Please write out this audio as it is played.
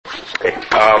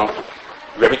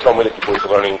Rebbe told me that you're going to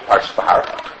learning Parshas Bahar.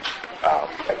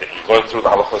 And that you're going through the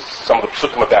halachos, some of the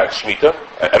psukim about Shemitah.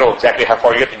 I don't know exactly how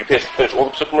far you get. Did you finish all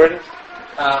the psukim already?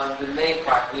 The main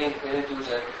part, we didn't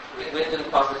do the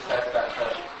process about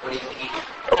what you can eat.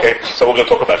 Okay, so we're going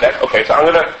to talk about that. Okay, so I'm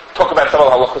going to talk about some of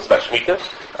the halachos about Shemitah,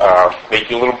 make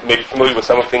you a little maybe familiar with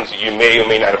some of the things that you may or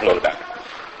may not have known about.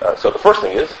 So the first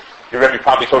thing is, your Rebbe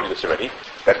probably told you this already,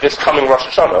 that this coming Rosh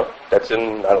Hashanah, that's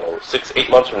in, 6-8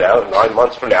 months from now, 9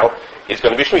 months from now, is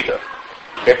going to be Shemitah.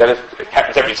 Okay, that is, it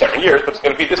happens every 7 years, but it's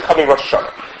going to be this coming Rosh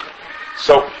Hashanah.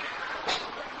 So,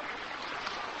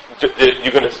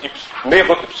 you may have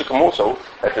looked at Psukim also,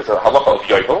 that there's a halacha of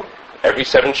Yovel. Every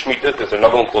 7 Shemitahs, there's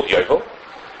another one called Yovel.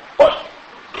 But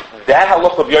that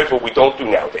halacha of Yovel we don't do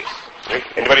nowadays. Okay?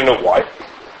 Anybody know why?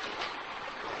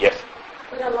 Yes?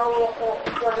 We don't know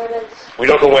when it is. We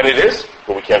don't know when it is,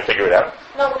 but we can't figure it out.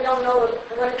 No, we don't know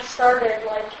when it started,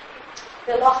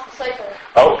 they lost the cycle.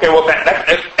 Oh, okay, well, that's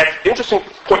an interesting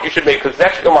point you should make, because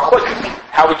that's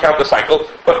how we count the cycle.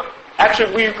 But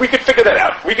actually, we could figure that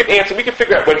out. We could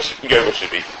figure out when Yovel should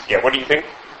be. Yeah, what do you think?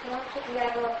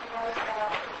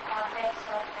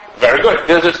 Very good.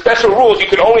 There's a special rules. You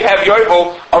can only have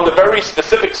Yovel on the very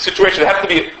specific situation. It has to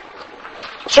be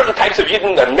certain types of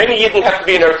Yidden, and many Yidden have to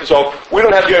be in Eretz Yisrael. We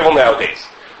don't have Yovel nowadays.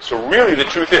 So really the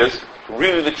truth is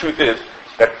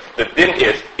that the din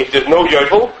is, if there's no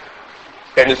Yovel,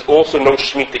 then there's also no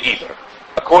Shemitah either.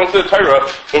 According to the Torah,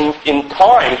 in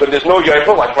time when there's no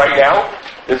Yovel, like right now,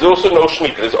 there's also no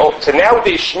Shemitah. So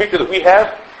nowadays Shemitah that we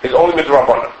have is only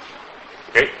Midrabanan.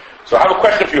 Okay? So I have a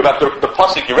question for you about the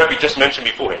pasuk your Rebbe just mentioned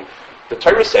beforehand. The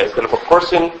Torah says that if a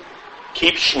person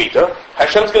keeps Shemitah,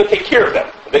 Hashem's going to take care of them.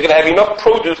 They're going to have enough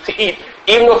produce to eat,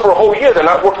 even though for a whole year they're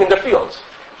not working in their fields.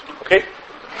 Okay?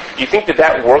 Do you think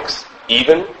that works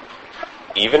even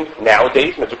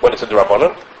nowadays, when it's a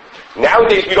D'Rabbanan?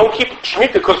 Nowadays we don't keep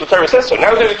Shemitah because the Torah says so.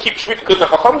 Nowadays we keep Shemitah because the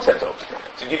Chacham said so.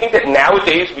 So do you think that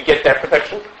nowadays we get that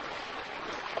protection?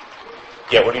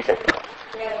 Yeah, what do you think?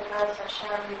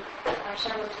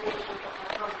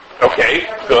 Okay,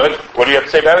 good. What do you have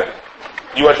to say about it?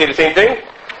 You want to say the same thing?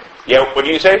 Yeah, what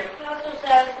do you say? He also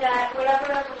says that whatever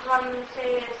the Chacham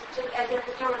says is as if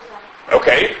the Torah says.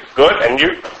 Okay, good. And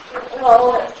you?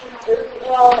 Well, if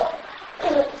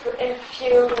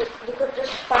you could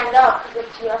just find out,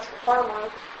 if you ask the farmer,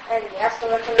 and you ask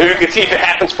them if you can see if it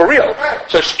happens for real. Right.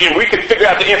 So we can figure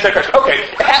out the answer to the question. Okay,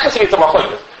 it happens to be a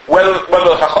machlokes. Whether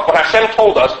what Hashem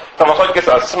told us, the machlokes is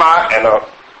a smart and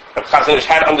Chazon Ish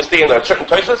had to understand that certain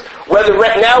choices. Whether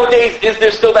nowadays is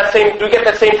there still that same? Do we get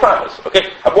that same promise? Okay,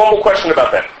 I have one more question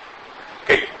about that.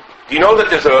 Okay, do you know that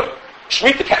there's a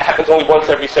Shemitah happens only once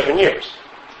every 7 years?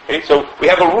 Okay, so we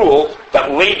have a rule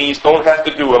that ladies don't have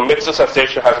to do a mitzvah saseh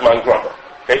shehazman grama.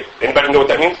 Okay, anybody know what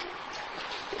that means?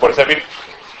 What does that mean?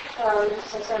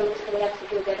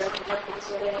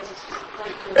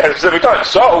 Every time.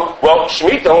 So, well,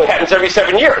 Shemitah only happens every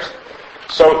 7 years.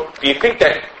 So, do you think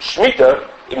that Shemitah,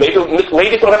 maybe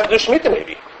ladies don't have to do Shemitah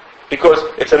maybe? Because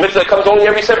it's a mitzvah that comes only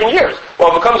every 7 years.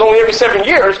 Well, if it comes only every 7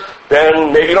 years,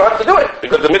 then maybe you don't have to do it,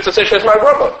 because the mitzvah says Shezman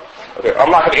Grubba. Okay,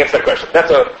 I'm not going to answer that question.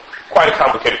 That's quite a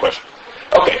complicated question.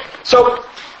 Okay, so,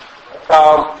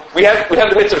 we have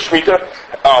the mitzvah of Shemitah.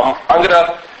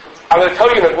 I'm going to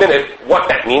tell you in a minute what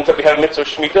that means, that we have mitzvah of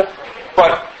Shemitah.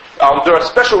 But there are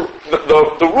special,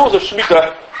 the rules of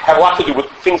Shemitah have a lot to do with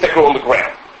things that grow on the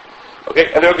ground.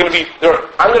 Okay, and I'm going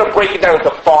to break it down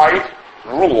into 5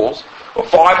 rules, or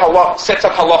 5 sets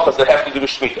of halachas that have to do with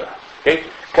Shemitah. Okay,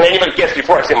 can anybody guess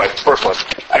before I say my first one?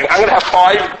 I'm going to have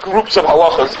 5 groups of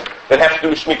halachas that have to do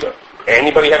with Shemitah.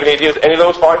 Anybody have any ideas? Any of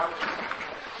those 5?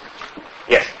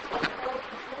 Yes.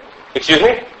 Excuse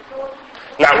me?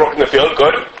 Not working the field,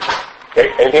 good.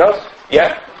 Okay, anything else?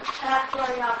 Yeah? Not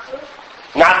throwing out food.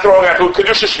 Not throwing out food.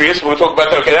 Kedusha Shvius, we'll talk about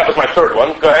that. Okay, that was my third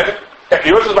one. Go ahead. Yeah,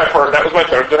 yours was my first, that was my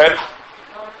third. Go ahead.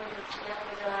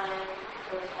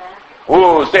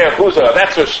 Ooh, Zeachuza.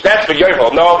 That's for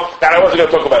Yovel. No, that I wasn't going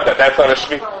to talk about that. That's not a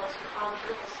Shvi.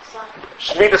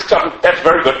 Shemitah's something, that's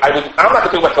very good. I'm not going to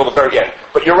talk about it until the very end.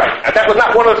 But you're right. And that was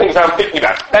not one of the things I'm thinking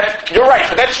about. You're right.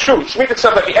 That's true. Shemitah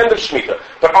stuff at the end of Shemitah.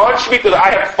 But on Shemitah,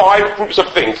 I have 5 groups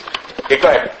of things. Okay, go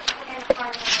ahead.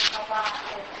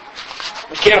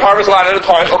 You can't harvest a lot at a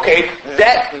time. Okay,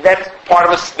 that's part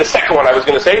of the second one I was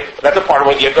going to say. That's a part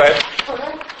of it. Yeah, go ahead.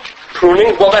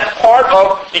 Pruning. Well, that's part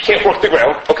of you can't work the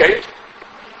ground. Okay,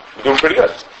 you're doing pretty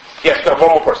good. Yes, no, one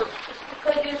more person.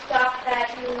 Could you stuff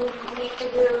that you need to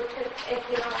do if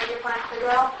you don't have your plants to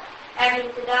grow,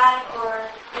 adding to that, or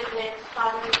if it's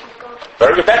following people?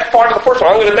 Very good. That's part of the first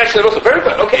one. I'm going to mention it also. Very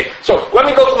good. Okay, so let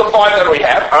me go to the 5 that we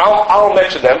have. I'll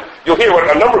mention them. You'll hear what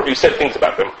a number of you said things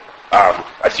about them.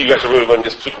 I see you guys are really learning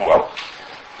this psukim well.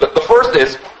 The first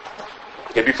is,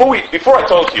 okay, before I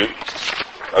told you,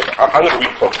 okay, I'm going to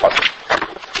read from pasuk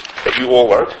that you all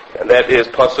learned, and that is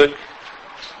pasuk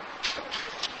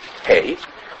Hey.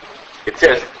 It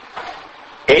says,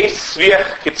 "Ei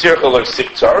sviach kitzircha lo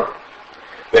siptzar."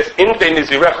 That's in de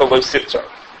nizirecha lo siptzar.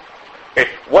 Okay,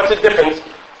 what's the difference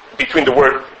between the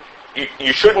word?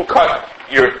 You shouldn't cut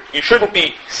you shouldn't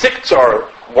be siptzar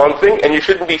one thing, and you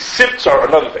shouldn't be siptzar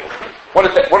another thing. What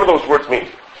is that? What do those words mean?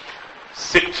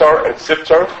 Siptzar and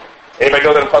siptzar. Anybody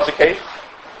know that in pasuk Hey?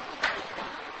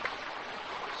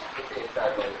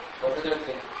 What are the difference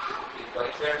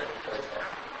between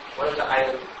what are the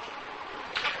items?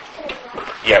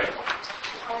 Yeah.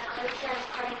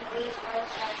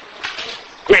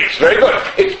 Great, very good.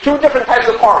 It's two different types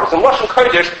of harvest. In Lashon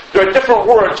Kodesh, there are different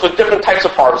words for different types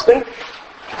of harvesting.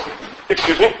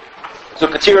 Excuse me. So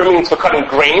Ketira means for cutting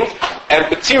grains, and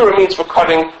Betira means for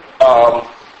cutting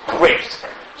grapes.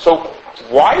 So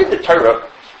why did the Torah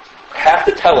have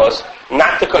to tell us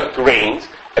not to cut grains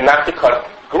and not to cut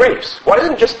grapes? Why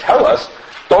didn't it just tell us,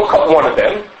 don't cut one of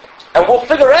them, and we'll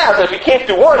figure out that if you can't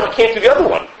do one, you can't do the other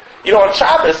one. You know, on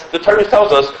Shabbos, the Torah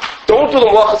tells us, don't do the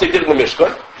malachas they did in the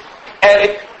Mishkan.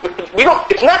 And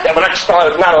it's not that we're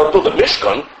not allowed to do the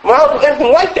Mishkan. We're not allowed to do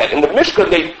anything like that. In the Mishkan,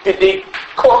 they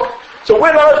cook. So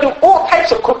we're allowed to do all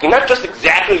types of cooking, not just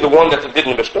exactly the one that they did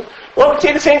in the Mishkan. Well, we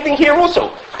say the same thing here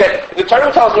also. That the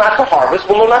Torah tells us not to harvest,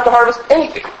 we'll know not to harvest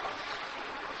anything.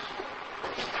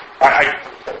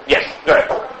 Yes, go ahead.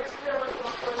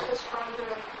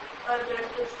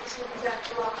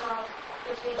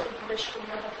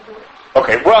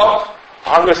 Okay, well,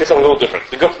 I'm going to say something a little different.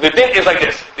 The thing is like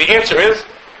this. The answer is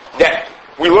that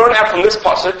we learn out from this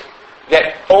pasuk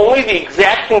that only the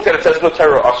exact things that it says in the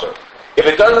Torah are asur. If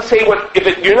it doesn't say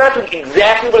you're not doing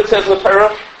exactly what it says in the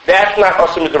Torah, that's not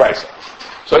asur midaraisa.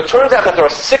 So it turns out that there are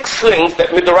 6 things that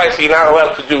midaraisa you're not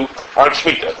allowed to do on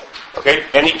Shemitah. Okay?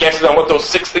 Any guesses on what those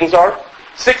 6 things are?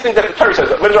 6 things that the Torah says.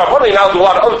 Midrash, you're now do a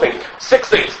lot of other things. 6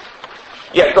 things.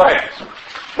 Yeah, go ahead.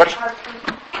 Much?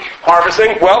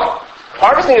 Harvesting. Well,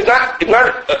 harvesting is not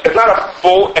a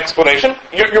full explanation.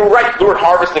 You're right. The word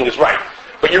harvesting is right,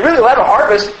 but you're really allowed to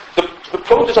harvest the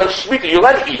produce on Shemitah. You're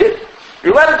allowed to eat it.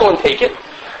 You're allowed to go and take it.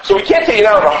 So we can't say you're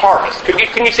not allowed to harvest.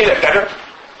 Can you say that better?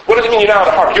 What does it mean you're not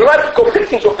allowed to harvest? You're allowed to go pick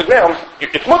things off the ground.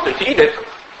 It's mutter to eat it.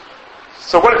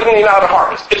 So what does it mean you're not allowed to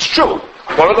harvest? It's true.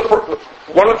 One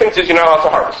of the things is you're not allowed to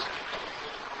harvest.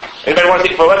 Anybody want to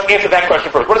say? Well, let's answer that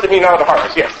question first. What does it mean you're not allowed to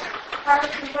harvest? Yes.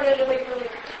 Harvest and put it away for later.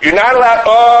 You're not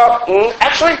allowed,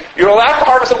 actually, you're allowed to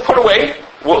harvest and put away.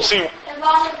 We'll see. As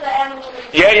long as the animal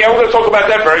is... Yeah, we're going to talk about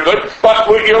that, very good. But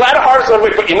you're allowed to harvest it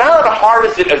away, but you're not allowed to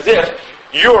harvest it as if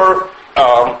you're,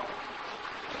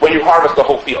 when you harvest the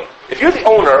whole field. If you're the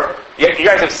owner, you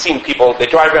guys have seen people, they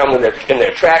drive around in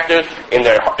their tractors, in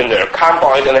their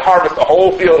combines, and they harvest the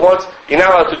whole field at once. You're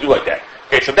not allowed to do like that.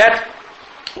 Okay, so that's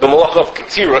the malacha of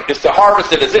Ketzira, is to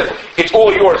harvest it as if it's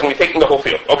all yours and you're taking the whole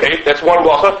field. Okay, that's one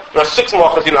malacha. There are 6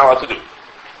 malachas you're not allowed to do.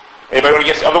 Anybody want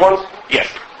to guess the other ones?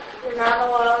 Yes. You're not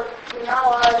allowed to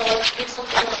do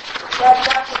something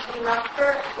that to be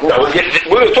nafker. No,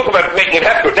 we're going to talk about making it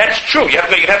hefker. That's true, you have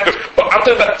to make it hefker. But I'm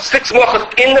talking about 6 malachas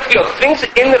in the field. Things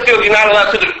in the field you're not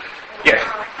allowed to do. Yes.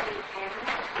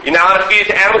 You're not allowed to feed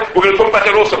it to animals. We're going to talk about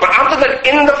that also. But I'm talking about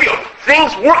in the field.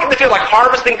 Things work in the field, like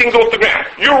harvesting things off the ground.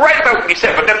 You're right about what you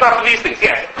said, but that's not for these things.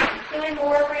 Yes. Doing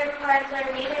more for your plants than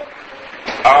needed.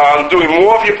 Doing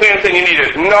more of your plants than you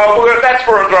needed. No, that's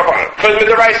for a drop on it. Because with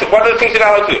the rice, what are the things you're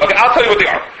not allowed to do? Okay, I'll tell you what they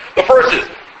are. The first is,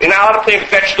 you're not allowed to plant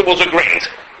vegetables or grains.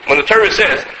 When the Torah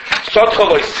says,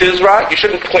 Sotcholoi Sizra, you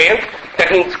shouldn't plant, that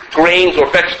means grains or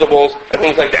vegetables and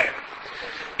things like that.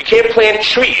 You can't plant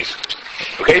trees.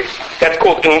 Okay? That's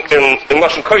called, in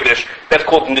Lashon Kodesh, that's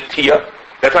called Netiya.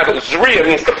 That's why Zriya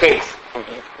means to plant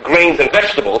grains and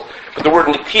vegetables, but the word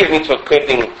Netiya means for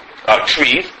planting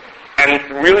trees. And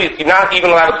really, you're not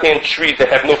even allowed to plant trees that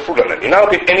have no fruit on them. You're not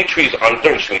allowed to plant any trees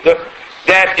during Shemitah.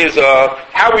 That is,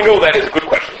 how we know that is a good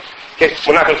question. Okay,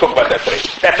 we're not going to talk about that today.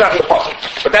 That's not in the pasuk.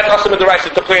 But that's also the right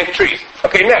to plant trees.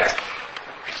 Okay, next.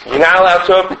 You're not allowed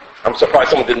to, I'm surprised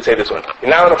someone didn't say this one.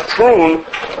 You're not allowed to prune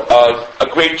a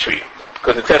grape tree.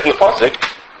 Because it says in the pasuk,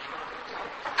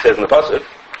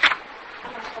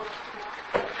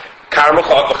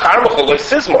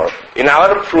 you're not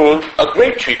allowed to prune a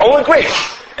grape tree. Only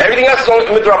grapes. Everything else is only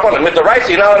midrabanan. Midaraisa,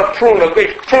 you're not allowed to prune a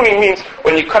grape. Pruning means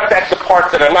when you cut back the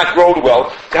parts that are not grown well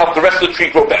to help the rest of the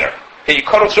tree grow better. Okay, you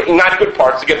cut off certain not good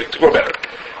parts to get it to grow better.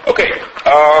 Okay,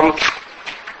 I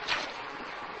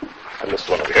missed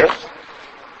one over here.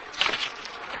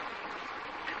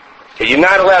 Okay, you're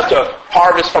not allowed to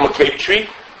harvest from a grape tree.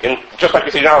 Just like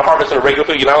you say, you're not allowed to harvest in a regular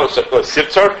field, you're not allowed to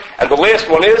sivtzar. And the last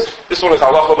one is, this one is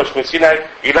halacha b'shmin Sinai,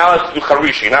 you're not allowed to do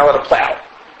charisha, you're not allowed to plow.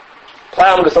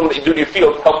 Plowing is something that you do to your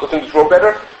field to help the things grow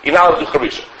better, you're not allowed to do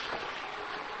charisha.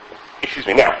 Excuse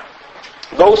me, now,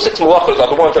 those 6 malachas are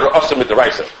the ones that are asur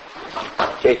mid'oraisa.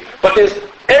 Okay? But there's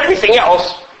everything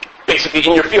else, basically,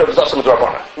 in your field is asur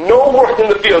mid'rabbanan. No work in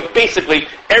the field, basically,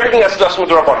 everything else is asur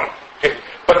mid'rabbanan. Okay?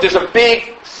 But there's a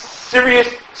big, serious,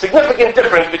 significant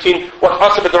difference between what's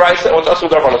asur mid'oraisa and what's asur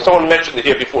mid'rabbanan. Someone mentioned it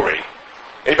here before already.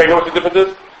 Anybody know what the difference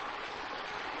is?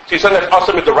 So you said that's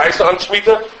asur mid'oraisa on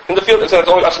Shemitah in the field, and said it's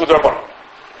only asur mid'rabbanan.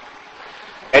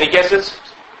 Any guesses?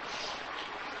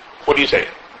 What do you say?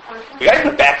 You guys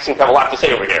in the back seem to have a lot to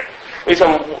say over here. There's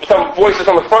some voices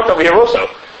on the front over here also.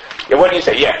 Yeah, what do you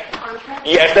say? Yeah.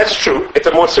 Yes, that's true. It's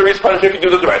a more serious punishment if you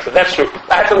do the derisa. That's true.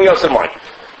 I have something else in mind.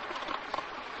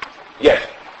 Yes.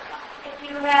 If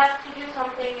you have to do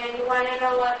something and you want to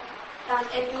know what,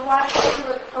 if you want to do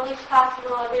it the least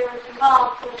possible if there was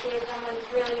involved, so say someone's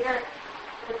really hurt,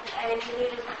 and you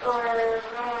need to, or I don't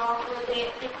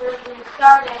know, the person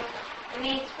starving, and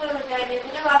needs food, then you can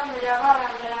do after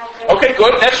the Okay,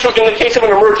 good. That's true. In the case of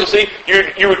an emergency,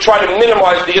 you would try to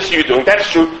minimize the issue you're doing. That's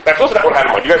true. That's also not what I had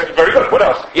in mind. You guys are very good. What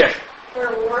else? Yes. For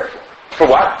reward. For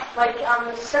what? Like on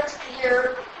the 6th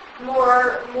year,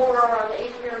 more on the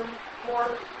 8th year,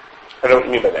 more. I don't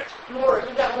mean by that. More.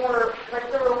 You got more,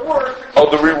 like the reward. Oh,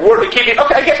 the reward to keep it.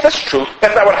 Okay, I guess that's true.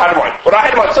 That's not what I had in mind. What I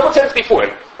had in mind, someone said this before,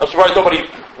 and I'm surprised nobody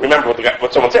remembered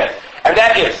what someone said. And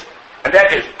that is,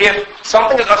 if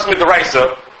something is asur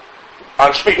mid'oraisa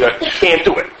on Shemitah, you can't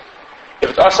do it. If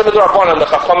it's asur mid'rabbanan, the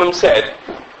Chachamim said,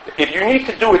 if you need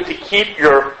to do it to keep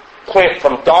your plant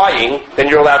from dying, then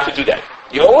you're allowed to do that.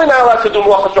 You're only not allowed to do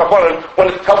malachas rabbanan when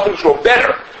it helps things grow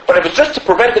better. But if it's just to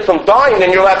prevent it from dying,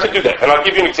 then you're allowed to do that. And I'll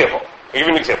give you an example.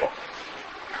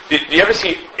 Do you ever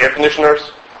see air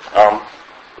conditioners?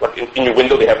 Like in your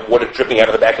window, they have water dripping out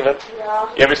of the back of it?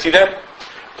 Yeah. You ever see that?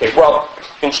 Okay, well,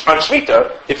 on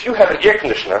Shemitah, if you have an air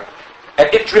conditioner and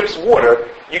it drips water,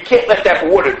 you can't let that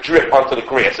water drip onto the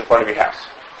grass in front of your house.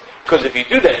 Because if you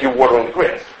do that, you're watering the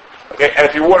grass. Okay, and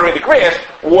if you're watering the grass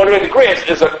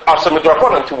is an asur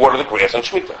mid'rabbanan to water the grass on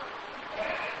Shemitah.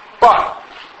 But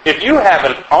if you have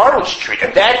an orange tree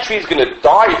and that tree is going to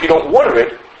die if you don't water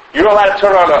it, you're allowed to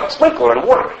turn on a sprinkler and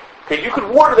water it. Okay, you could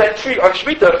water that tree on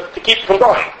Shemitah to keep it from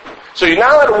dying. So you're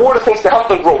not allowed to water things to help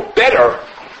them grow better,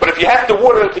 but if you have to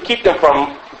water them to keep them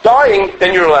from dying,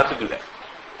 then you're allowed to do that.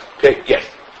 Okay, yes?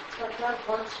 So if you have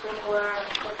one sprinkler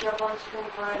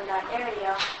in that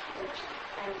area,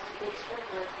 and it's a big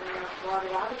sprinkler, then water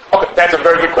out. Okay, that's a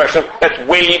very good question. That's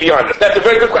way beyond this. That's a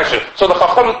very good question. So the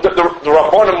Chacham, the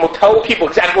Rabbanim will tell people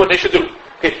exactly what they should do.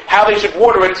 Okay, how they should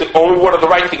water it to only water the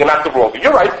right thing and not the wrong thing.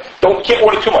 You're right. Can't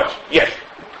water too much. Yes?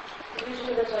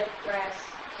 Usually there's like grass.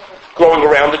 Growing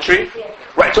around the tree? Yeah.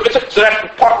 Right, so that's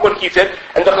part of what he said.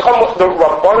 And the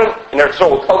Rabbanim in their Torah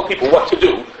will tell people what to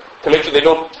do to make sure they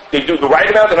do the right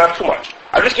amount and not too much.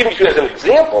 I'm just giving you as an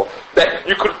example that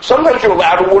sometimes you're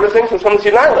allowed to water things and sometimes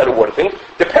you're not allowed to water things,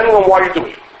 depending on why you're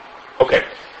doing it. Okay.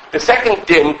 The second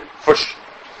din for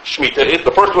Shemitah is,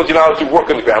 the first one is you're not allowed to work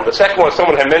on the ground. The second one, as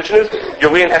someone had mentioned, is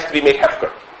your land has to be made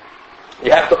hefker.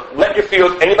 You have to let your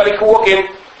field, anybody can walk in,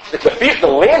 the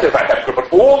land is not hefker,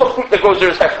 but all the fruit that goes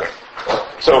there is hefker.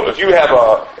 So if you have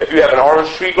an orange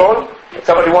tree growing, and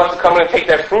somebody wants to come in and take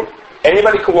that fruit,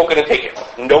 anybody can walk in and take it.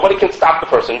 Nobody can stop the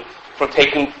person from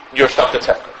taking your stuff that's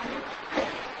hefker.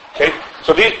 Okay?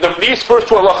 So these first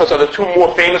two halachas are the two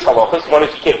more famous halachas. One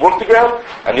is you can't work the ground,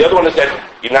 and the other one is that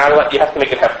you have to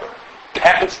make it hefker. It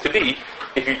happens to be,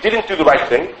 if you didn't do the right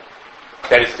thing,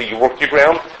 that is, you worked your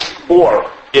ground, or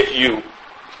if you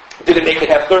didn't make it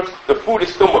hefker, the food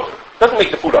is still mutter. It doesn't make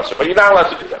the food asur, but you're not allowed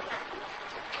to do that.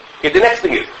 Okay, the next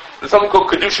thing is, there's something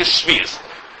called Kedusha Shvius.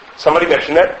 Somebody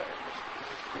mentioned that.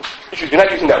 You're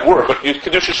not using that word, but use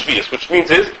Kedusha Shvius, which means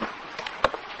the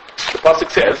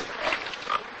pasuk says,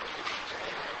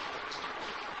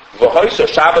 that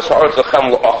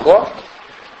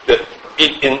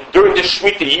during this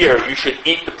Shemitah year, you should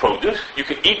eat the produce. You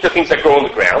can eat the things that grow on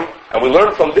the ground, and we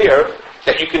learn from there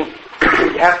that you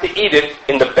have to eat it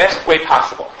in the best way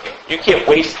possible. You can't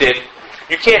waste it.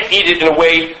 You can't eat it in a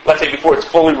way, let's say, before it's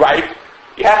fully ripe.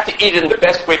 You have to eat it in the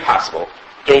best way possible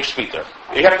during Shemitah.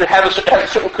 You have to have a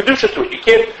certain kedusha to it. You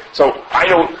can't. So I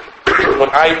know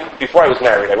before I was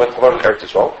married, I went to learn Eretz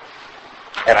Yisrael,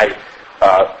 and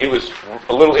it was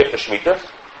a little after Shemitah,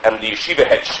 and the yeshiva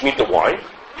had Shemitah wine.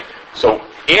 So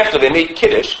after they made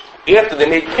Kiddush, they had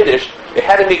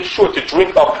to make sure to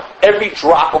drink up every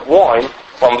drop of wine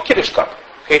from the Kiddush cup.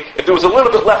 Okay? If there was a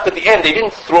little bit left at the end, they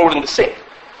didn't throw it in the sink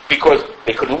because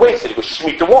they couldn't waste it. It was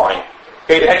Shemitah wine.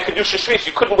 Okay, it had Kedusha Shvius.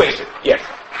 You couldn't waste it. Yes.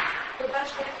 The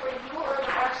best way for you or the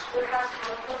best for us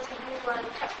what to do when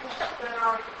in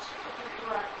our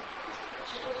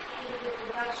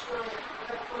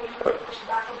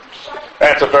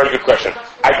That's a very good question.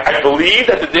 I believe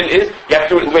that the din is you have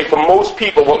to do it in the way for most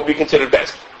people what would be considered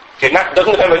best. Okay,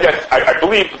 doesn't depend on yes. I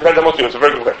believe it depends on most people. It's a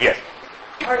very good question. Yes.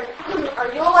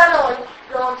 Are you allowed to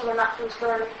go into a not food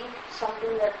store and eat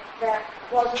something that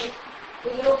wasn't,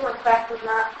 that you know for a fact was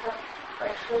not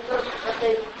fresh food, but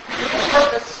they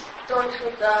put the stones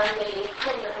with and they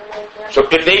put it and they So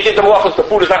if they did the malachos, the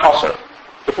food is not usher.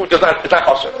 The food is not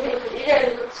usher.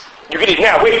 You can eat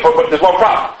now. Wait, but there's one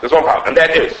problem. There's one problem, and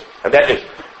that is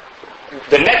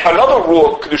another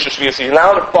rule of Kedusha Shvius is you're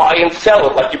not allowed to buy and sell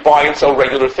it like you buy and sell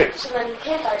regular things.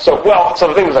 So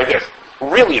the thing is like this.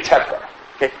 Really, it's hefker.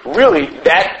 Okay? Really,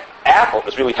 that apple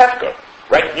is really hefker.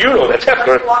 Right? You know that's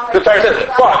hefker. The Torah says it.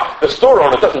 But the store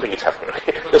owner doesn't think it's hefker.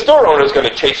 The store owner is going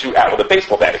to chase you out with a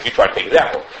baseball bat if you try to take his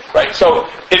apple. Right? So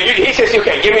if he says,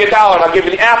 okay, give me $1 and I'll give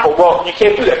you the apple, well, you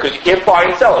can't do that because you can't buy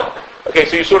and sell it. Okay,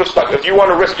 so you're sort of stuck. If you want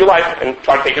to risk your life and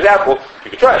try to take his apple, you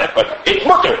can try that. But it's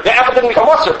mutter. The apple didn't become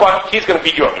mutter, but he's going to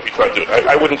beat you up if you try to do it.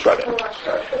 I wouldn't try that.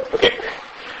 Okay.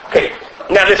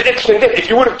 Now there's an interesting thing. If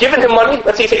you would have given him money,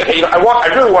 let's say you say, okay, I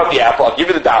really want the apple. I'll give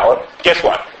you the $1. Guess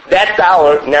what? That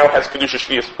 $1 now has Kedusha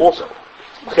Shvius also.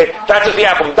 Okay, not just the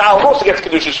apple. The $1 also gets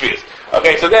Kedusha Shvius.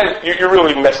 Okay, so then you're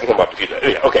really messing him up if you do that.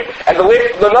 Yeah, okay. And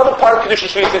another part of Kedusha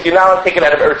Shvius is you're not allowed to take it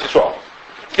out of Eretz Yisrael.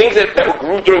 Things that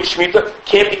grew during Shemitah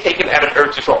can't be taken out of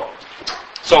Eretz Yisrael.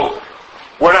 So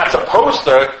we're not supposed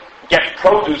to get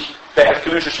produce that has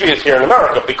Kedusha Shvius here in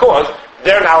America because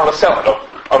they're not allowed to sell it. No,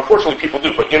 unfortunately, people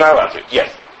do, but you're not allowed to.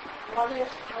 Yes.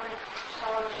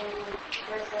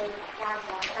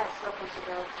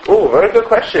 Oh, very good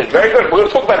question. Very good. We're going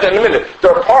to talk about that in a minute.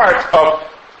 There are parts of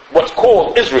what's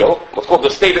called Israel, what's called the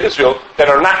state of Israel, that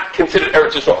are not considered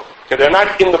Eretz Yisrael. Okay, they're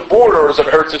not in the borders of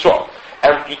Eretz Yisrael.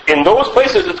 And in those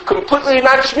places, it's completely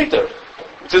not Shemitah.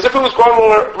 It's as if it was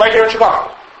growing right here in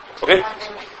Chicago. Okay?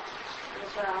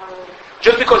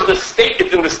 Just because it's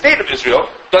in the state of Israel,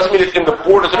 doesn't mean it's in the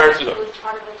borders of Eretz Yisrael.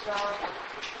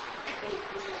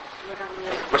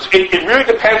 It really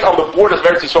depends on the borders of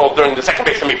Eretz Yisrael during the second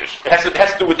Beis Hamikdash. It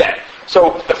has to do with that.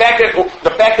 So the fact that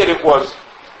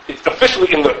it's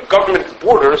officially in the government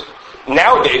borders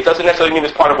nowadays doesn't necessarily mean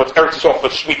it's part of what's Eretz Yisrael for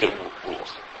Shemitah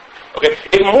rules. Okay,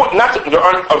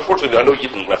 unfortunately, there are no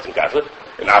Yidden left in Gaza,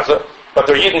 in Gaza, but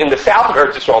there are Yidden in the south of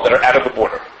Eretz Yisrael that are out of the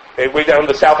border. Okay, way down in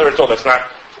the south of Eretz Yisrael, that's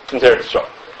not considered Eretz Yisrael.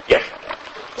 Yes.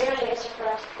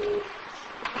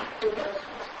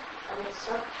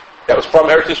 That was from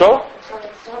Eretz Yisrael?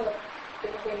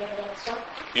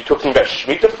 You're talking about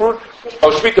Shemitah fruit?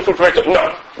 Oh, Shemitah fruit from Eretz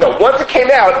Yisrael. No. Once it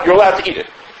came out, you're allowed to eat it.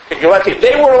 You're allowed to eat it.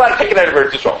 They weren't allowed to take it out of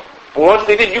Eretz Yisrael. But once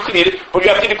they did, you could eat it, but you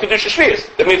have to eat it Kedusha Shvius.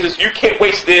 That means you can't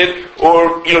waste it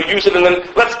or use it, and then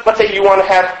let's say you want to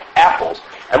have apples,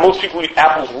 and most people eat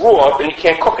apples raw, then you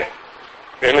can't cook it.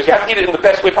 Okay, you have to eat it in the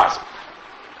best way possible.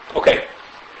 Okay.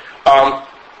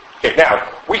 Okay. Now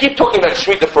we keep talking about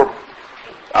Shemitah for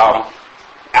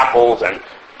apples and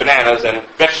bananas and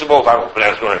vegetables. I don't know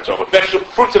bananas growing so, but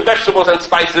fruits and vegetables and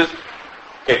spices.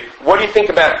 Okay. What do you think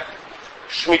about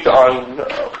Shemitah on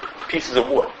pieces of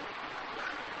wood?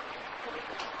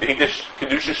 Do you think there's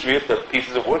Kedusha Shvius to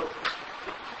pieces of wood?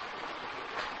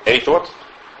 Any thoughts?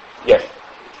 Yes.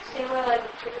 Same way like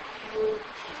you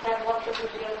have one person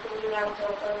together to do out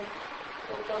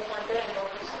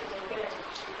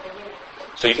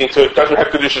so you think it doesn't have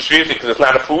Kedusha Shvius because it's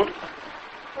not a food?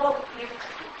 Well,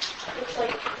 it's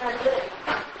like it's not good.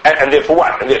 And therefore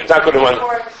what? And it's not good in one.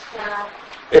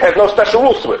 It has no special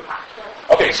rules to it.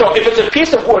 Okay, so if it's a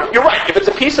piece of wood, you're right. If it's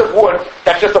a piece of wood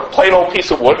that's just a plain old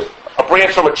piece of wood, a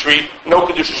branch from a tree, no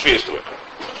Kedusha Shvius to it.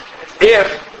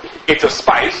 If it's a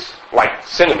spice, like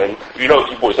cinnamon, you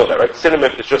boys know that, right?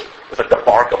 Cinnamon is it's like the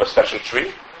bark of a special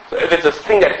tree. So if it's a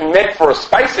thing that's meant for a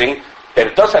spicing, then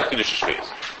it does have Kedusha Shvius.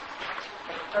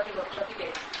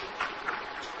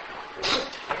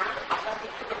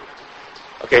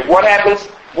 Okay, what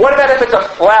about if it's a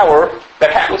flower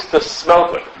that happens to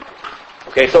smell good?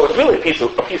 Okay, so it's really a piece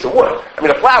of wood. I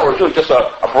mean, a flower is really just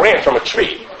a branch from a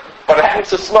tree, but it happens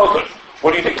to smell good.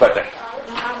 What do you think about that?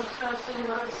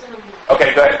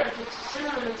 Okay, go ahead.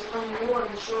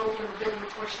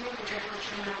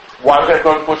 Why was that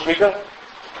going before Shemitah?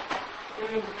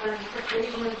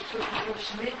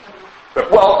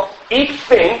 Well, each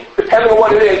thing, depending on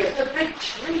what it is. It's a big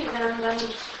tree, then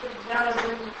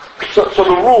So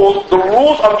the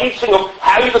rules of each thing of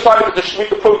how you decide if it's a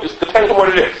Shemitah produce depends on what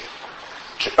it is.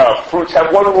 Fruits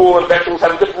have one rule and vegetables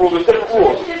have a different rule. There's different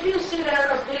rules. If you see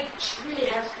that a big tree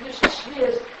has Kedusha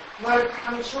Shvius, But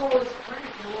I'm sure it was pretty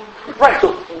cool. Right,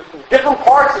 so different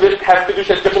parts of it have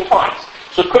Kedusha at different times.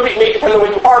 So it could be, may depend on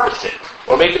when you harvest it,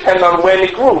 or may depend on when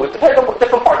it grew. It depends on what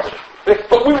different parts of it.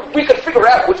 But we could figure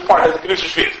out which part has the Kedusha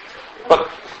Shvius. But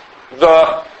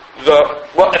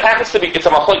well, it happens to be, it's a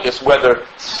machlokes whether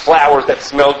flowers that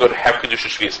smell good have Kedusha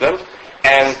Shvius in them.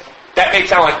 And that may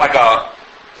sound like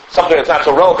something that's not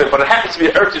so relevant, but it happens to be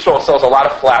that Eretz Yisrael sells a lot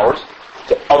of flowers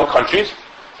to other countries.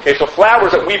 Okay, so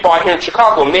flowers that we buy here in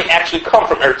Chicago may actually come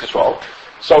from Eretz Yisrael.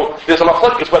 So there's a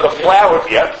machlokes whether flowers,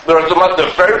 they're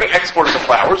very big exporters of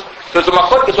flowers. There's a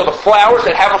machlokes whether flowers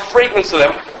that have a fragrance to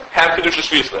them have Kedusha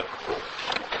Shvius in them.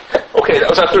 Okay, that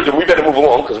was our third thing. We better move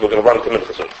along because we're going to run into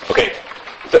minutes soon. Okay.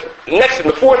 The next thing,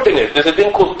 the fourth thing is, there's a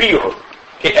thing called biur.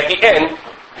 Okay, at the end,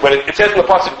 when it says in the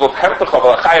pasuk of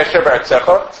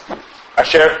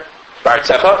Asher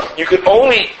Ba'aretzecha, you can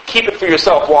only keep it for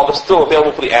yourself while it's still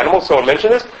available for the animals. Someone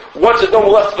mentioned this. Once there's no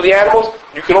more left for the animals,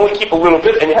 you can only keep a little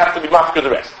bit, and you have to be mafkir the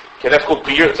rest. Okay, that's called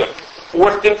biur. It's a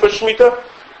fourth thing for Shemitah.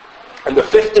 And the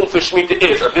fifth thing for Shemitah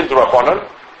is a din d'Rabbanan,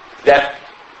 that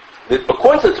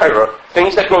according to the Torah,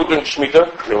 things that grow during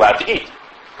Shemitah, you're allowed to eat.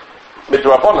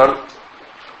 Midrabanan,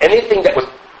 anything that was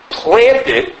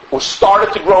planted or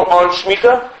started to grow on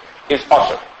Shemitah is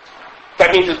usher.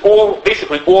 That means it's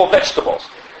basically all vegetables.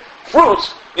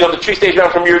 Fruits, the tree stays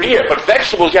around from year to year, but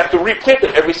vegetables, you have to replant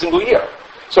them every single year.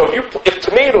 So if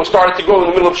tomatoes started to grow in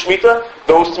the middle of Shemitah,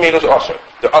 those tomatoes are usher.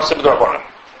 They're usher b'drabanan.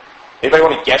 Anybody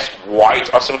want to guess why it's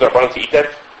usher b'drabanan to eat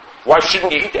that? Why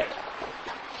shouldn't you eat that?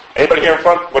 Anybody here in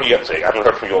front? What do you have to say? I haven't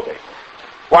heard from you all day.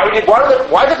 Why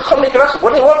does it come make it usher?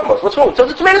 What do they want from us? What's wrong? So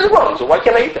the tomatoes are growing, so why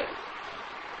can't I eat them?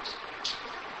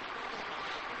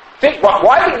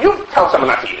 Why would you tell someone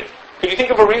not to eat it? Can you think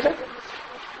of a reason?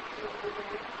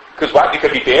 Because what? It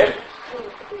could be bad?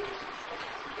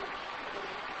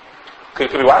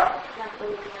 Could be what?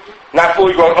 Not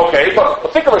fully grown. Okay,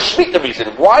 but think of a Shemitah reason.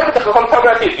 Why would the Chacham tell me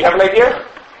not to eat it? Do you have an idea?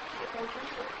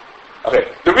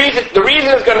 Okay. The reason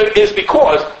is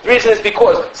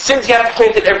because since you have to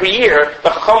plant it every year, the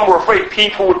Chacham were afraid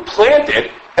people would plant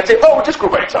it and say, "Oh, it just grew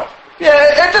by itself."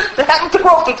 Yeah, it just happened to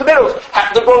grow. Some tomatoes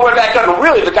happened to grow right back up. And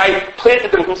really, the guy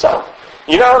planted them himself.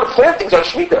 You're not allowed to plant things on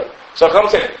Shemitah. So Chacham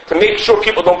said, to make sure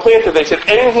people don't plant it, they said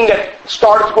anything that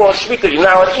started to grow on Shemitah, you're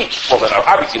not allowed to eat. Well, then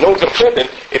obviously, no one's going to plant it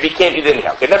if he can't eat it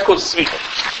anyhow. Okay, that's called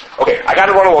Shemitah. Okay, I got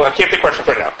to run along. I can't take questions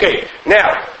right now. Okay,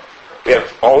 now we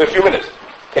have only a few minutes.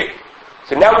 Okay.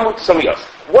 So now we move to something else.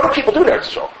 What do people do in Eretz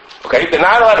Yisrael? Okay, they're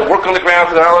not allowed to work on the ground,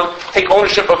 they're not allowed to take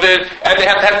ownership of it, and they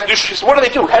have to do shit. So what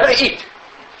do? How do they eat?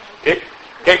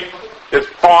 Okay, there's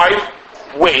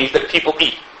 5 ways that people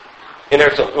eat in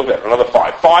Eretz Yisrael. Look at that, another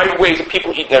 5. 5 ways that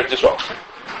people eat in Eretz Yisrael.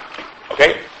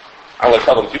 Okay? I'm going to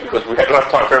tell them to you because we have enough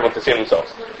time for everyone to say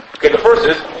themselves. Okay, the first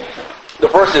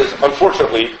is,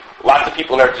 unfortunately, lots of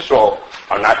people in Eretz Yisrael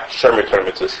are not Shermit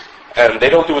Termitzes, and they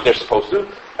don't do what they're supposed to.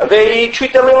 And they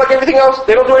treat them like everything else.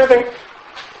 They don't do anything.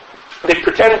 They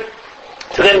pretend,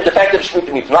 to them, the fact that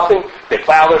Shemitah means nothing. They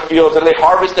plow their fields, and they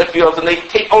harvest their fields, and they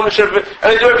take ownership of it,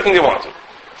 and they do everything they want to.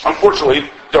 Unfortunately,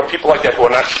 there are people like that who are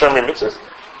not Shermit mitzvahs,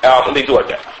 and they do like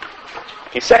that.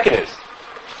 The second is,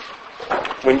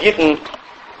 when Yidden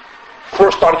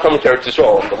first started coming to Eretz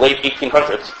Yisrael in the late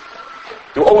 1800s,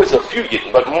 there were always a few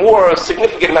Yidden, but more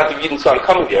significant amount of Yidden started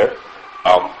coming there.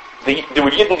 There were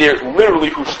Yidden there literally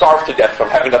who starved to death from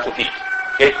having nothing to eat.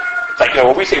 Okay? It's like,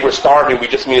 when we say we're starving, we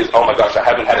just mean, oh my gosh, I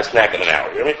haven't had a snack in an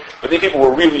hour. You know what I mean? But these people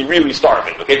were really, really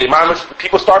starving. Okay?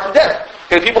 People starved to death.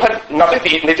 Okay? People had nothing to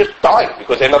eat and they just died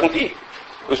because they had nothing to eat.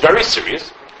 It was very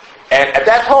serious. And at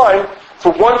that time,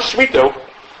 for one Shemitah,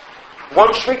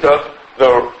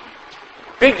 the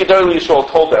big Gedolei Yisrael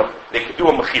told them they could do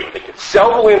a mechira. They could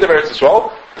sell the land of Eretz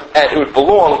Yisrael, and it would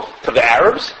belong to the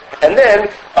Arabs, and then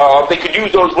they could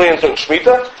use those lands on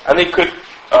Shemitah, and they could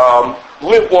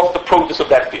live off the produce of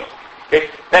that field. Okay?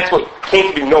 That's what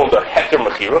came to be known, the Heter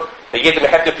Mechira. They gave them a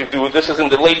Heter to do this is in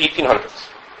the late 1800s.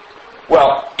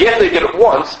 Well, after they did it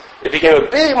once, it became a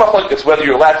big machlokes whether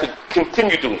you're allowed to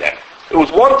continue doing that. It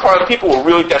was one time people were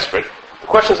really desperate. The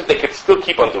question is if they could still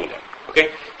keep on doing that.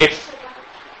 Okay?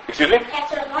 Excuse me?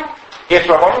 Answer 1.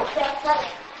 Answer 1?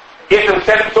 If them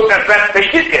said so that they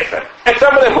did answer. And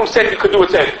some of them who said you could do it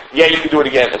said, yeah, you can do it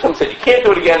again. And some said you can't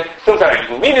do it again. Some said I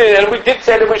didn't mean it, and we did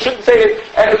say that we shouldn't say it.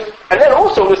 And then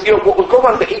also, what was going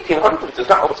on in the 1800s is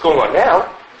not what's going on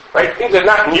now. Right? Things are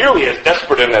not nearly as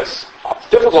desperate and as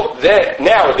difficult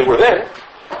now as they were then.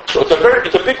 So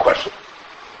it's a big question.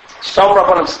 Some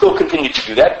Rabbanim still continue to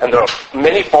do that, and there are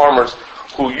many farmers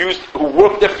who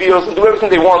work their fields and do everything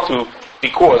they want to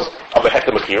because of a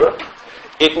Heter Mechira.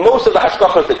 Most of the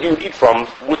hashkachas that you would eat from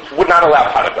would not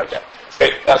allow product like that.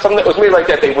 Okay, something that was made like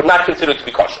that, they would not consider to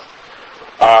be kosher.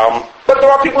 But there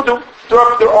are people who do.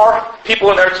 There are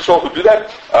people in Eretz Yisrael who do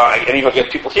that, and even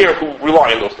get people here who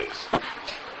rely on those things.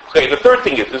 Okay, the third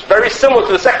thing is very similar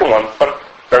to the second one, but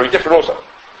very different also.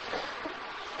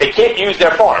 They can't use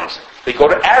their farms. They go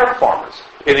to Arab farmers.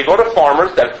 Okay, they go to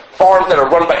farms that are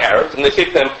run by Arabs, and they say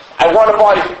to them, I want to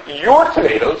buy your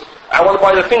tomatoes, I want to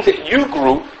buy the things that you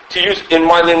grew to use in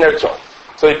my land Eretz Yisrael.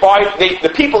 So the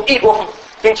people eat off of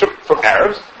things from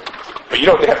Arabs, but you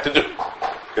know what they have to do.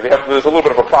 There's a little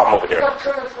bit of a problem over here.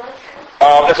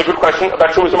 That's a good question about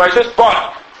Trumas and Maishas,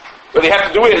 but what they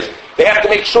have to do is, they have to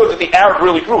make sure that the Arab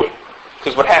really grew it.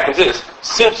 Because what happens is,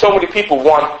 since so many people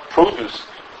want produce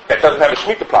that doesn't have a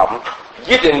Shemitah problem,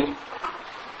 Yidden,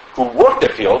 who work their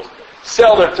fields,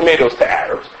 sell their tomatoes to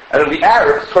Arabs, and then the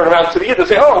Arabs turn around to the Yidden and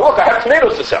say, oh, look, I have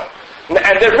tomatoes to sell. And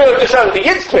they're really just selling the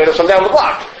Yidden's tomatoes from down the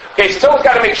block. Okay, so someone's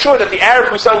got to make sure that the Arab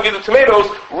who's selling you the tomatoes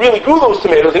really grew those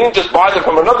tomatoes and didn't just buy them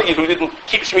from another Yid who didn't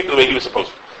keep Shemitah the way he was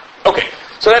supposed to. Okay,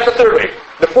 so that's the third way.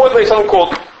 The fourth way is something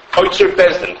called Oitzer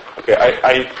Bezdin.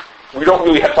 Okay, we don't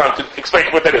really have time to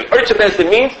explain what that is. Oitzer Bezdin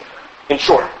means, in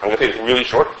short, I'm going to say this really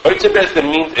short, Oitzer Bezdin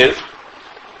means is,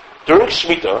 during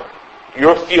Shemitah,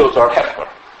 your fields are hefker.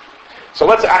 So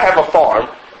let's say I have a farm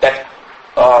that's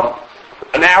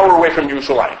an hour away from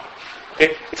Yerushalayim.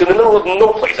 Okay? It's in the middle of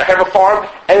no place. I have a farm,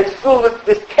 and it's filled with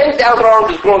this 10,000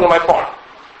 oranges growing on my farm.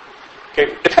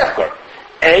 Okay? It's hefker.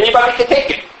 Anybody can take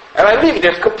it. And I leave it.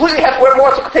 There's completely hefker. Whoever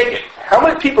wants to take it. How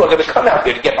many people are going to come out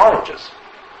there to get oranges?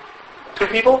 2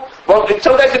 people? Well,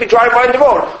 some guy's going to be driving by the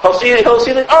road. He'll see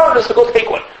the oranges to go take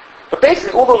one. But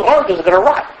basically, all those oranges are going to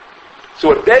rot. So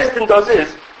what Bezdin does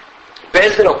is,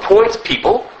 Bezdin appoints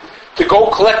people to go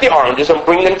collect the oranges and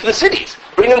bring them to the cities.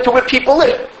 Bring them to where people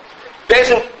live.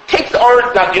 Bezdin takes the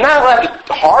orange. Now, you're not allowed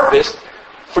to harvest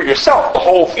for yourself the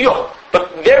whole field.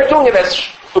 But they're doing it as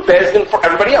for Bezdin for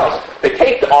everybody else. They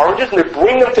take the oranges and they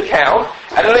bring them to town,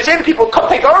 and then they say to people, come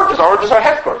take oranges. Oranges are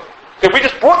hefker. Okay, we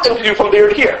just brought them to you from there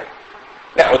to here.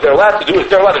 Now, what they're allowed to do is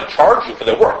they're allowed to charge you for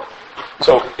their work.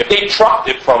 So if they trucked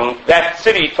it from that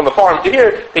city, from the farm to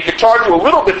here, they could charge you a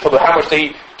little bit for how much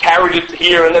they carried it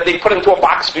here and then they put it into a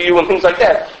box for you and things like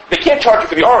that. They can't charge you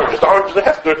for the oranges. The oranges are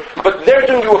hefker, but they're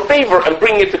doing you a favor and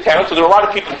bringing it to town. So there are a lot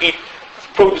of people who eat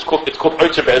produce. It's called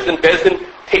Oitzer Bezdin. Bezdin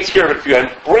takes care of it for you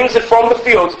and brings it from the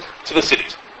fields to the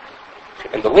cities.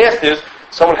 And the last is,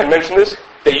 someone had mentioned this,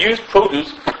 they use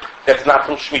produce that's not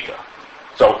from Shemitah.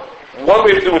 So one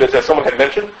way to do it is, as someone had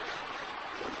mentioned,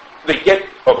 they get,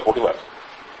 before he left,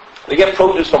 they get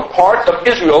produce from parts of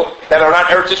Israel that are not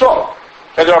Eretz Yisrael.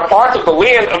 And there are parts of the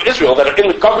land of Israel that are in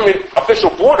the government official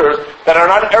borders that are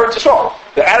not Eretz Yisrael.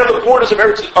 They're out of the borders of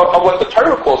what the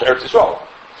Torah calls Eretz Yisrael.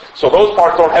 So those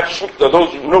parts don't have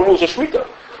no rules of Shemitah.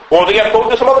 Or they get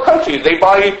produce from other countries. They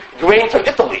buy grain from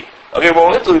Italy. Okay, well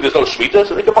in Italy there's no Shemitah,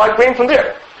 so they can buy grain from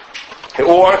there.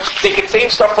 Or they can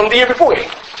save stuff from the year before.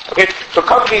 Okay, so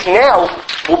companies now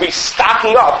will be stock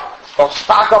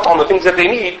up on the things that they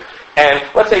need. And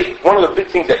let's say one of the big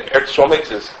things that Eretz Yisrael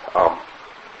makes is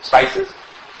spices,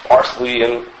 parsley,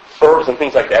 and herbs and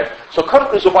things like that. So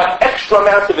companies will buy extra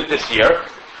amounts of it this year,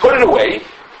 put it away,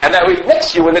 and that way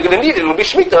next year when they're going to need it, it'll be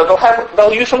Shemitah.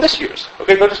 They'll use from this year's.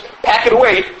 Okay, they'll just pack it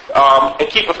away and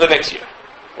keep it for the next year.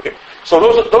 Okay, so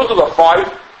those are the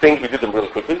 5 things. We did them really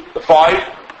quickly. The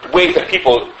 5 ways that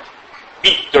people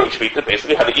eat during Shemitah,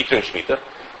 basically how they eat during Shemitah.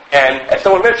 And as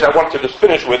someone mentioned, I wanted to just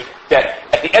finish with that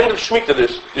at the end of Shemitah,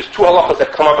 there's 2 halachas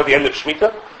that come up at the end of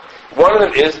Shemitah. One of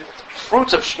them is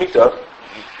fruits of Shemitah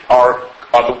are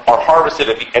harvested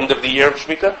at the end of the year of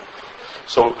Shemitah.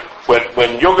 So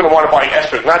when you're going to want to buy an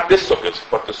esrog, not this sukkah,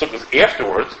 but the sukkahs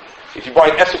afterwards, if you buy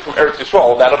an esrog from Eretz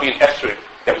Yisrael, that'll be an esrog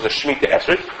that was a Shemitah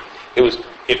esrog.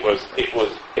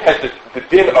 It has the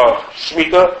din of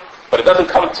Shemitah, but it doesn't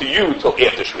come to you until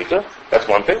after Shemitah. That's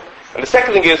one thing. And the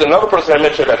second thing is, another person I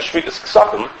mentioned about Shemitah's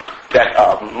Ksafim, that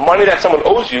money that someone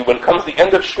owes you, when it comes to the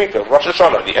end of Shemitah, Rosh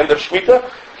Hashanah, the end of Shemitah,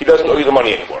 he doesn't owe you the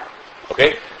money anymore.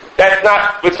 Okay?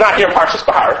 It's not here in Parshas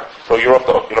Bahar, so you're off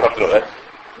the hook. You don't have to know that.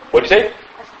 What do you say?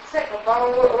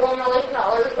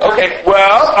 Okay,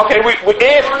 well,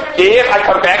 if I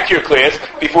come back to your class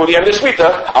before the end of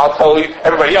Shemitah, I'll tell you,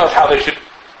 everybody else, how they should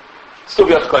still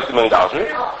be able to collect $1 million.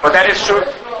 Right? But that is true.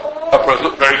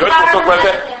 Very good. We'll talk about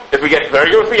that. If we get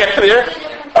to there,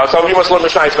 some of you must learn the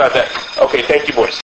science about that. Okay, thank you, boys.